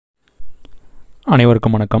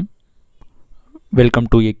அனைவருக்கும் வணக்கம். Welcome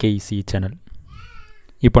to ஏகேஇசி channel.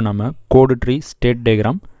 இப்போ நம்ம கோடு tree, state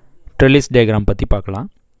diagram, trellis diagram பற்றி பார்க்கலாம்.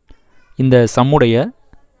 இந்த சம்முடைய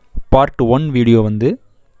பார்ட் 1 வீடியோ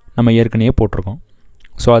நம்ம ஏற்கனவே போட்டிருக்கோம்.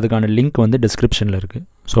 ஸோ அதுக்கான லிங்க் டிஸ்கிரிப்ஷனில் இருக்குது.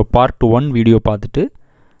 ஸோ பார்ட் 1 வீடியோ பார்த்துட்டு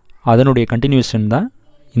அதனுடைய கண்டினியூஷன் தான்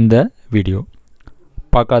இந்த வீடியோ.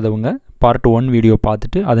 பார்க்காதவங்க பார்ட் 1 வீடியோ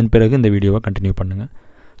பார்த்துட்டு அதன் பிறகு இந்த வீடியோவை கண்டினியூ பண்ணுங்கள்.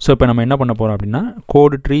 ஸோ இப்போ நம்ம என்ன பண்ண போகிறோம் அப்படின்னா,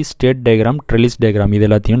 கோடு tree, state diagram, trellis diagram இது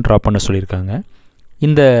எல்லாத்தையும் ட்ரா பண்ண சொல்லியிருக்காங்க.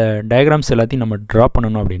 இந்த டயக்ராம்ஸ் எல்லாத்தையும் நம்ம ட்ரா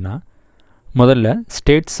பண்ணணும் அப்படின்னா முதல்ல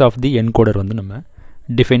ஸ்டேட்ஸ் ஆஃப் தி என்கோடர் நம்ம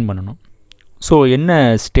டிஃபைன் பண்ணணும். ஸோ என்ன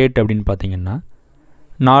ஸ்டேட் அப்படின்னு பார்த்தீங்கன்னா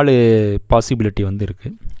 4 பாசிபிலிட்டி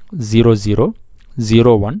இருக்குது. 00,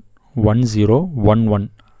 01, 10, 11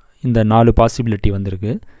 இந்த 4 பாசிபிலிட்டி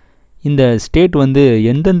இருக்குது. இந்த ஸ்டேட்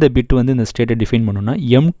எந்தெந்த பிட் இந்த ஸ்டேட்டை டிஃபைன் பண்ணணும்னா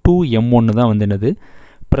M2, M1 தான் என்னது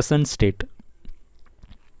ப்ரெசன்ட் ஸ்டேட்.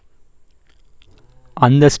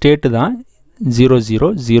 அந்த ஸ்டேட்டு தான் 00,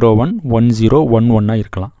 01, 10, 11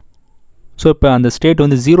 இருக்கலாம். ஸோ இப்போ அந்த ஸ்டேட்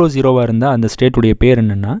 00 இருந்தால் அந்த ஸ்டேட்டுடைய பேர்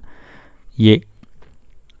என்னென்னா A.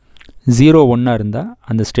 01 இருந்தால்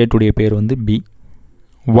அந்த ஸ்டேட்டுடைய பேர் B.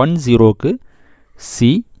 10க்கு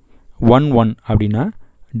C, 11 அப்படின்னா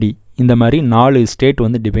D. இந்த மாதிரி 4 ஸ்டேட்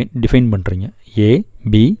டிஃபைன் பண்ணுறீங்க. A,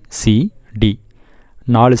 B, C, D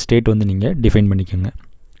 4 state நீங்கள் டிஃபைன் பண்ணிக்கோங்க.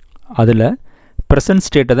 அதில் ப்ரெசன்ட்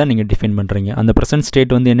ஸ்டேட்டை தான் நீங்கள் டிஃபைன் பண்ணுறீங்க. அந்த ப்ரெசன்ட்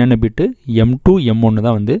ஸ்டேட் என்னென்ன பிட்டு M2, M1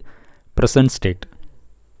 தான் ப்ரெசன்ட் ஸ்டேட்.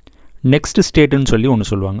 நெக்ஸ்ட் ஸ்டேட்டுன்னு சொல்லி ஒன்று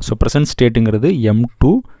சொல்லுவாங்க. So present ஸ்டேட்டுங்கிறது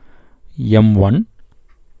M2, M1.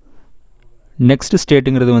 Next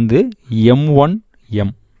ஸ்டேட்டுங்கிறது M1,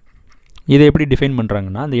 M. இதை எப்படி டிஃபைன்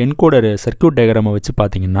பண்ணுறாங்கன்னா அந்த என்கோடர் சர்க்யூட் டயக்ராமை வச்சு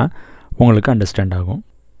பார்த்தீங்கன்னா உங்களுக்கு அண்டர்ஸ்டாண்ட் ஆகும்.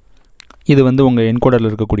 இது உங்கள் என்கோடரில்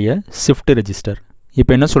இருக்கக்கூடிய ஷிஃப்ட் ரெஜிஸ்டர்.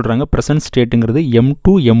 இப்போ என்ன சொல்கிறாங்க, ப்ரெசன்ட் ஸ்டேட்டுங்கிறது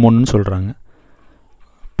M2, M1ன்னு சொல்கிறாங்க.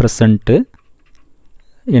 ப்ரெசண்ட்டு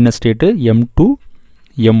என்ன ஸ்டேட்டு M2,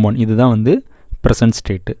 M1 இதுதான் ப்ரெசன்ட்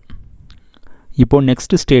ஸ்டேட்டு. இப்போது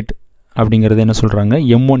நெக்ஸ்ட் ஸ்டேட் அப்படிங்கிறது என்ன சொல்கிறாங்க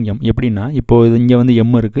M1, M. எப்படின்னா இப்போது இங்கே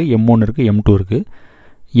M இருக்குது, M1 இருக்குது, M2 இருக்குது.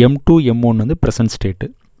 M2, M1 present state.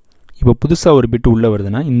 இப்போ புதுசாக ஒரு பிட்டு உள்ளே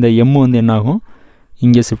வருதுன்னா இந்த M என்னாகும்,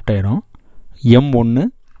 இங்கே ஷிஃப்ட் ஆகிடும். M1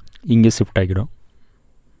 இங்கே ஷிஃப்ட் ஆகிடும்.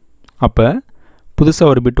 அப்போ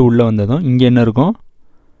புதுசாக ஒரு பிட்டு உள்ளே வந்ததும் இங்கே என்ன இருக்கும்,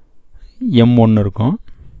 M1 இருக்கும்,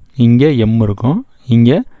 இங்கே M இருக்கும்,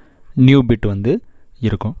 இங்கே நியூ பிட்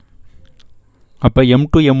இருக்கும். அப்போ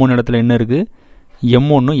M2, M1 இடத்துல என்ன இருக்குது,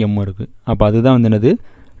 M1, M இருக்குது. அப்போ அதுதான் என்னது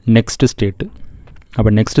நெக்ஸ்ட் ஸ்டேட்டு. அப்போ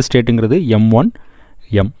நெக்ஸ்ட் ஸ்டேட்டுங்கிறது M1,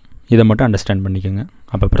 M. இதை மட்டும் அண்டர்ஸ்டாண்ட் பண்ணிக்கோங்க.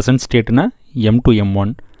 அப்போ present ஸ்டேட்னா M2,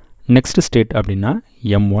 M1. Next state அப்படின்னா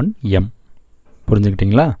M1, M.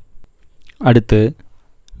 புரிஞ்சுக்கிட்டிங்களா? அடுத்து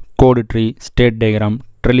கோடு tree, state diagram,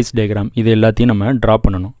 trellis diagram இது எல்லாத்தையும் நம்ம ட்ரா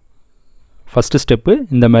பண்ணணும். ஃபஸ்ட்டு ஸ்டெப்பு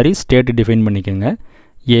இந்த மாதிரி ஸ்டேட்டு டிஃபைன் பண்ணிக்கோங்க.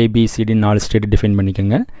 ABCD 4 ஸ்டேட்டு டிஃபைன்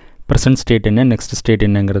பண்ணிக்கோங்க. ப்ரெசன்ட் ஸ்டேட் என்ன, நெக்ஸ்ட் ஸ்டேட்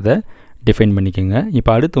என்னங்கிறத டிஃபைன் பண்ணிக்கோங்க.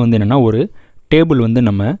 இப்போ அடுத்து என்னென்னா ஒரு டேபிள்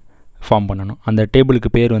நம்ம ஃபார்ம் பண்ணணும். அந்த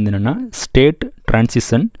டேபிளுக்கு பேர் என்னென்னா ஸ்டேட்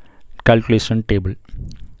ட்ரான்சிஷன் கால்குலேஷன் டேபிள்.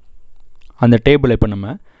 அந்த டேபிளை இப்போ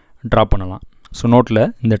நம்ம ட்ரா பண்ணலாம். ஸோ நோட்டில்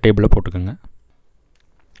இந்த டேபிளை போட்டுக்கோங்க.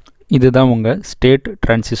 இதுதான் உங்கள் ஸ்டேட்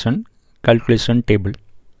ட்ரான்சிஷன் கால்குலேஷன் டேபிள்.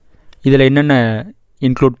 இதில் என்னென்ன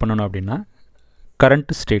இன்க்ளூட் பண்ணணும் அப்படின்னா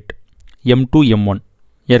கரண்ட் ஸ்டேட் M2, M1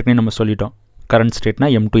 ஏற்கனவே நம்ம சொல்லிட்டோம். Current ஸ்டேட்னா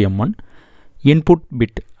M2, M1. Input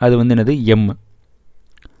bit அது என்னது M.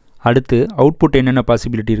 அடுத்து அவுட்புட் என்னென்ன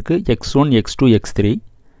பாசிபிலிட்டி இருக்குது, X1, X2, X3.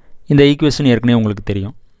 இந்த ஈக்குவேஷன் ஏற்கனவே உங்களுக்கு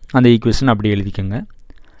தெரியும். அந்த ஈக்குவேஷன் அப்படி எழுதிக்கோங்க.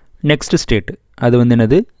 நெக்ஸ்ட் ஸ்டேட் அது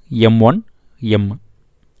என்னது M1, M.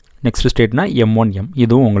 Next ஸ்டேட்னா M1, M.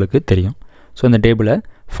 இதுவும் உங்களுக்கு தெரியும். ஸோ இந்த டேபிளை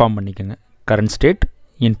ஃபார்ம் பண்ணிக்கோங்க. Current state,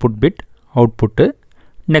 input bit, output,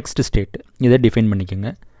 next state இதை டிஃபைன் பண்ணிக்கோங்க.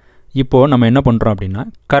 இப்போது நம்ம என்ன பண்ணுறோம் அப்படின்னா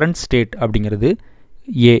கரண்ட் ஸ்டேட் அப்படிங்கிறது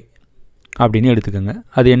A அப்படின்னு எடுத்துக்கோங்க.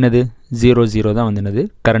 அது என்னது 00 தான் என்னது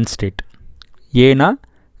கரண்ட் ஸ்டேட். ஏனா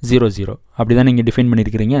 00 அப்படி தான் நீங்கள் டிஃபைன்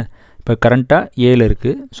பண்ணியிருக்கிறீங்க. இப்போ கரண்ட்டாக ஏல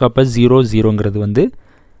இருக்குது. ஸோ அப்போ 00ங்கிறது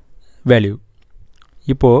வேல்யூ.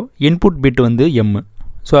 இப்போது இன்புட் பிட் M.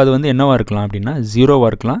 ஸோ அது என்னவாக இருக்கலாம் அப்படின்னா 0வாக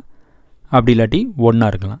இருக்கலாம், அப்படி இல்லாட்டி 1ஆக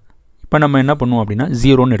இருக்கலாம். இப்போ நம்ம என்ன பண்ணுவோம் அப்படின்னா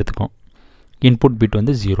 0ன்னு எடுத்துக்கோம். Input bit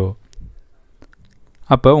 0.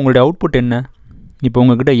 அப்போ உங்களுடைய அவுட்புட் என்ன, இப்போ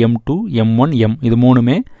உங்கள்கிட்ட M2, M1, M இது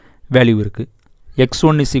மூணுமே வேல்யூ இருக்குது.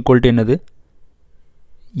 X1 இஸ் ஈக்குவல் டு என்னது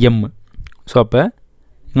M. ஸோ அப்போ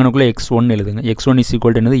இங்கனுக்குள்ளே X1 எழுதுங்க. X1 இஸ்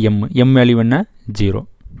ஈக்குவல் டு என்னது M. M வேல்யூ என்ன 0.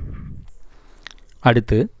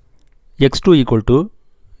 அடுத்து X2 equal to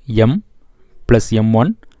M plus M1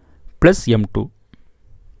 plus M2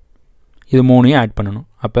 இது மூணையும் ஆட் பண்ணணும்.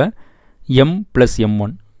 அப்போ M plus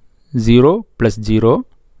M1 0 plus 0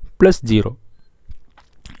 plus 0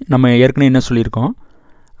 நம்ம ஏற்கனவே என்ன சொல்லியிருக்கோம்,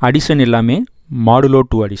 அடிஷன் எல்லாமே மாடுலோ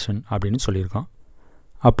 2 அடிஷன் அப்படின்னு சொல்லியிருக்கோம்.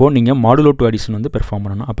 அப்போது நீங்கள் மாடுலோ 2 அடிஷன் வந்து பெர்ஃபார்ம்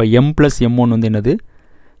பண்ணணும். அப்போ m + m1 வந்து என்னது,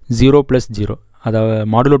 0 + 0. அதாவது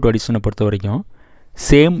மாடுலோ 2 அடிஷனை பொறுத்த வரைக்கும்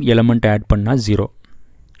சேம் எலமெண்ட் ஆட் பண்ணால் 0,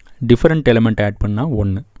 டிஃப்ரெண்ட் எலமெண்ட் ஆட் பண்ணால்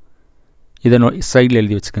 1. இதை சைடில்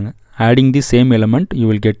எழுதி வச்சுக்கோங்க. Adding the same element you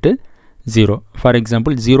will கெட்டு 0. For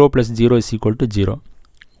example 0 + 0 = 0,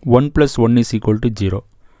 1 + 1 = 0.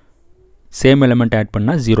 Same element add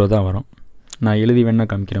பண்ணால் 0 தான் வரும். நான் எழுதி வேணா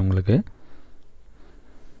காமிக்கிறேன் உங்களுக்கு.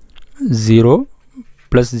 0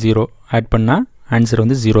 + 0 ஆட் பண்ணால் ஆன்சர்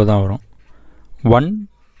வந்து 0 தான் வரும். 1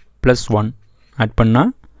 + 1 ஆட்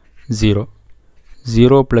பண்ணால் 0,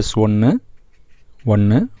 0 + 1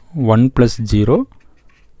 1, 1 + 0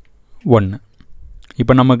 1.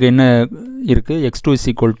 இப்போ நமக்கு என்ன இருக்குது, x2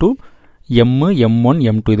 = m, m1,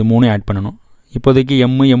 m2 இது 3 ஆட் பண்ணணும். இப்போதைக்கு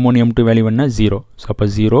m, m1, m2 வேல்யூ என்ன 0. ஸோ அப்போ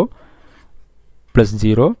 0 +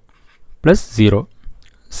 0 + 0.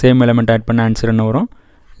 சேம் எலமெண்ட் ஆட் பண்ண ஆன்சர் என்ன வரும்,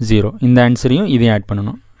 0. இந்த ஆன்சரையும் இதையும் ஆட்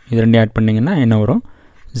பண்ணணும். இது ரெண்டையும் ஆட் பண்ணிங்கன்னா என்ன வரும்,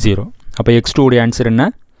 0. அப்போ x2 உடைய ஆன்சர் என்ன,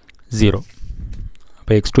 0.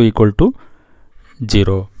 அப்போ x2 =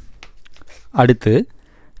 0. அடுத்து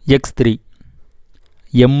x3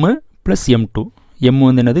 m + m2. m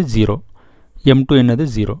வந்து என்னது 0, m2 என்னது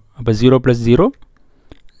 0. அப்போ 0 + 0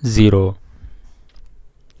 0.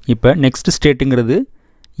 இப்போ நெக்ஸ்ட் ஸ்டேட்டுங்கிறது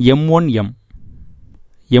m1 m.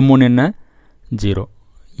 m1 என்ன 0,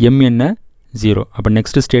 m என்ன 0. அப்போ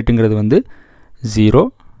நெக்ஸ்ட் ஸ்டேட்டுங்கிறது வந்து 0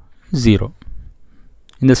 0.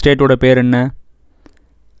 இந்த ஸ்டேட்டோட பேர் என்ன,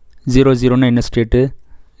 0 0ன்னா என்ன ஸ்டேட்டு,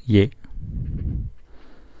 A.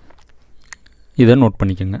 இதை நோட்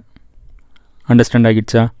பண்ணிக்கோங்க. அண்டர்ஸ்டாண்ட்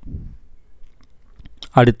ஆகிடுச்சா?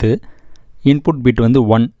 அடுத்து இன்புட் பிட் வந்து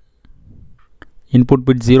 1. இன்புட்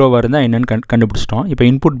பிட் 0வாக இருந்தால் என்னென்னு கண்டுபிடிச்சிட்டோம். இப்போ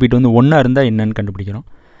இன்புட் பிட் வந்து 1ஆக இருந்தால் என்னென்னு கண்டுபிடிக்கிறோம்.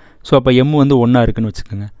 ஸோ அப்போ m வந்து 1ஆக இருக்குதுன்னு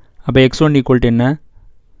வச்சுக்கோங்க. அப்போ x1 = என்ன,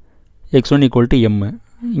 x1 = m.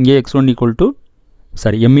 இங்கே x1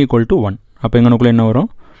 m = 1. அப்போ எங்களுக்குள்ளே என்ன வரும்,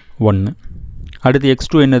 1. அடுத்து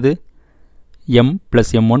x2 என்னது, m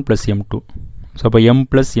 + m1 + m2. ஸோ அப்போ m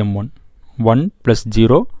 + m1, 1 +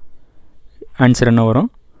 0 ஆன்சர் என்ன வரும்,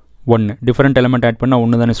 1. டிஃப்ரெண்ட் எலமெண்ட் ஆட் பண்ணால்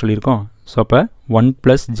 1 தானே சொல்லியிருக்கோம். ஸோ அப்போ 1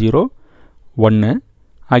 + 0 1.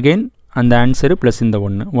 அகெயின் அந்த ஆன்சரு ப்ளஸ் இந்த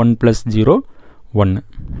 1, 1 + 0 1.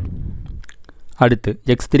 அடுத்து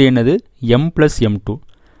x3 என்னது, m + m2.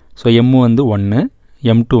 ஸோ m வந்து 1,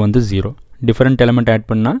 m2 வந்து 0. டிஃப்ரெண்ட் எலமெண்ட் ஆட்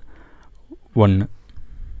பண்ணால் 1.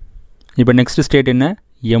 இப்போ நெக்ஸ்ட் ஸ்டேட் என்ன,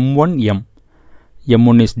 m1 m.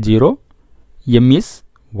 m1 is 0, m is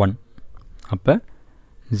 1. அப்போ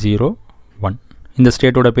 0 1. இந்த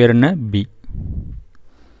ஸ்டேட்டோட பேர் என்ன, B.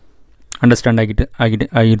 அண்டர்ஸ்டாண்ட்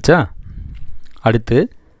ஆகிடுச்சா? அடுத்து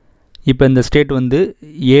இப்போ இந்த ஸ்டேட் வந்து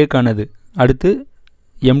ஏக்கானது. அடுத்து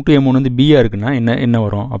m2 m1 வந்து பியாக இருக்குன்னா என்ன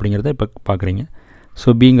வரும் அப்படிங்கிறத இப்போ பார்க்குறீங்க. ஸோ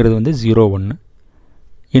பிங்கிறது வந்து 0 1.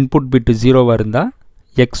 இன்புட் பிட்டு 0வாக இருந்தால்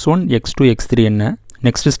x1 x2 x3 என்ன,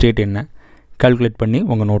 நெக்ஸ்ட் ஸ்டேட் என்ன கால்குலேட் பண்ணி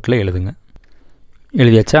உங்கள் நோட்டில் எழுதுங்க.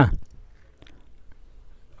 எழுதியாச்சா?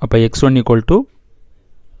 அப்போ x1 =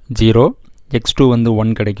 0, x2 வந்து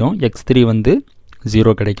 1 கிடைக்கும், x3 வந்து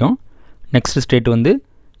 0 கிடைக்கும். நெக்ஸ்ட் ஸ்டேட் வந்து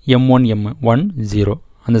m1 m 1 0.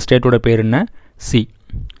 அந்த ஸ்டேட்டோட பேர் என்ன, C.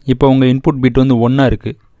 இப்போ உங்கள் இன்புட் பிட் வந்து 1ஆக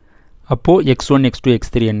இருக்குது. அப்போது x1 x2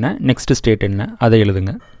 x3 என்ன, நெக்ஸ்ட் ஸ்டேட் என்ன, அதை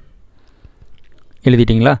எழுதுங்க.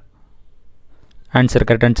 எழுதிட்டிங்களா? ஆன்சர்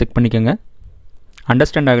கரெக்டானு செக் பண்ணிக்கோங்க.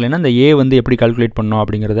 அண்டர்ஸ்டாண்ட் ஆகலைன்னா அந்த A வந்து எப்படி கால்குலேட் பண்ணோம்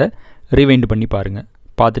அப்படிங்கிறத ரீவைண்ட் பண்ணி பாருங்கள்.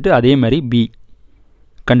 பார்த்துட்டு அதே மாதிரி B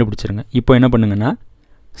கண்டுபிடிச்சிருங்க. இப்போ என்ன பண்ணுங்கன்னா,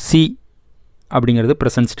 C அப்படிங்கிறது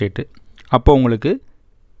ப்ரெசன்ட் ஸ்டேட்டு. அப்போ உங்களுக்கு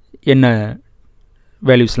என்ன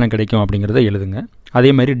வேல்யூஸ்லாம் கிடைக்கும் அப்படிங்கிறத எழுதுங்க.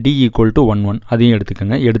 அதே மாதிரி D = 1 1 அதையும்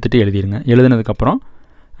எடுத்துக்கோங்க. எடுத்துகிட்டு எழுதிடுங்க. எழுதுனதுக்கப்புறம்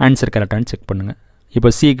ஆன்சர் கரெக்டானு செக் பண்ணுங்கள். இப்போ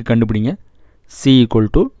Cக்கு கண்டுபிடிங்க. C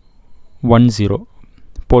 = 1 0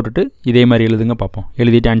 போட்டுட்டு இதே மாதிரி எழுதுங்க பார்ப்போம்.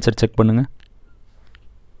 எழுதிட்டு ஆன்சர் செக் பண்ணுங்கள்.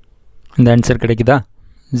 இந்த ஆன்சர் கிடைக்குதா?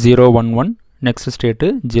 0 1 1 நெக்ஸ்ட் ஸ்டேட்டு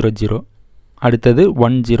 0 0. அடுத்தது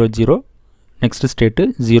 1 0 0 நெக்ஸ்ட் ஸ்டேட்டு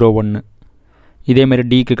 0 1. இதே மாதிரி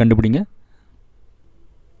Dக்கு கண்டுபிடிங்க.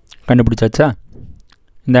 கண்டுபிடிச்சாச்சா?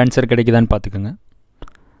 இந்த ஆன்சர் கிடைக்குதான்னு பார்த்துக்கோங்க.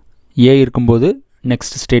 A இருக்கும்போது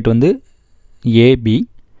நெக்ஸ்ட் ஸ்டேட் வந்து AB,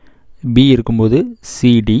 B இருக்கும்போது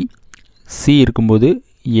CD, C இருக்கும்போது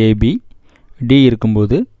AB, D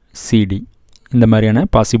இருக்கும்போது CD. இந்த மாதிரியான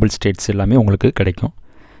பாசிபிள் ஸ்டேட்ஸ் எல்லாமே உங்களுக்கு கிடைக்கும்.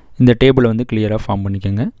 இந்த டேபிளை வந்து கிளியராக ஃபார்ம்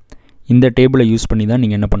பண்ணிக்கோங்க. இந்த டேபிளை யூஸ் பண்ணி தான்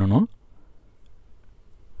நீங்கள் என்ன பண்ணணும்,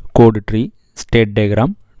 கோடு tree, state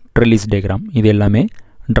diagram, trellis diagram இது எல்லாமே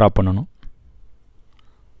ட்ரா பண்ணணும்.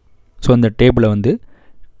 ஸோ அந்த டேபிளை வந்து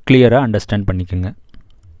கிளியராக அண்டர்ஸ்டாண்ட் பண்ணிக்கோங்க.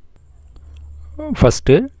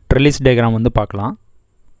 ஃபஸ்ட்டு ட்ரெல்லிஸ் டயக்ராம் வந்து பார்க்கலாம்.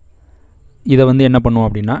 இதை வந்து என்ன பண்ணுவோம்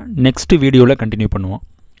அப்படின்னா நெக்ஸ்ட் வீடியோவில் கண்டினியூ பண்ணுவோம்.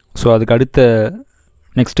 ஸோ அதுக்கு அடுத்த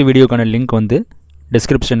நெக்ஸ்ட் வீடியோக்கான லிங்க் வந்து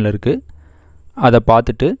டிஸ்கிரிப்ஷனில் இருக்குது. அதை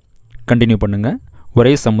பார்த்துட்டு கண்டினியூ பண்ணுங்கள்.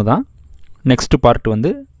 ஒரே சம்மு தான். நெக்ஸ்ட் பார்ட்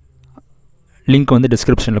வந்து லிங்க் வந்து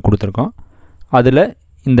டிஸ்கிரிப்ஷனில் கொடுத்துருக்கோம். அதில்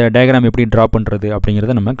இந்த டயக்ராம் எப்படி ட்ரா பண்ணுறது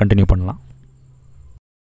அப்படிங்கிறத நம்ம கண்டினியூ பண்ணலாம்.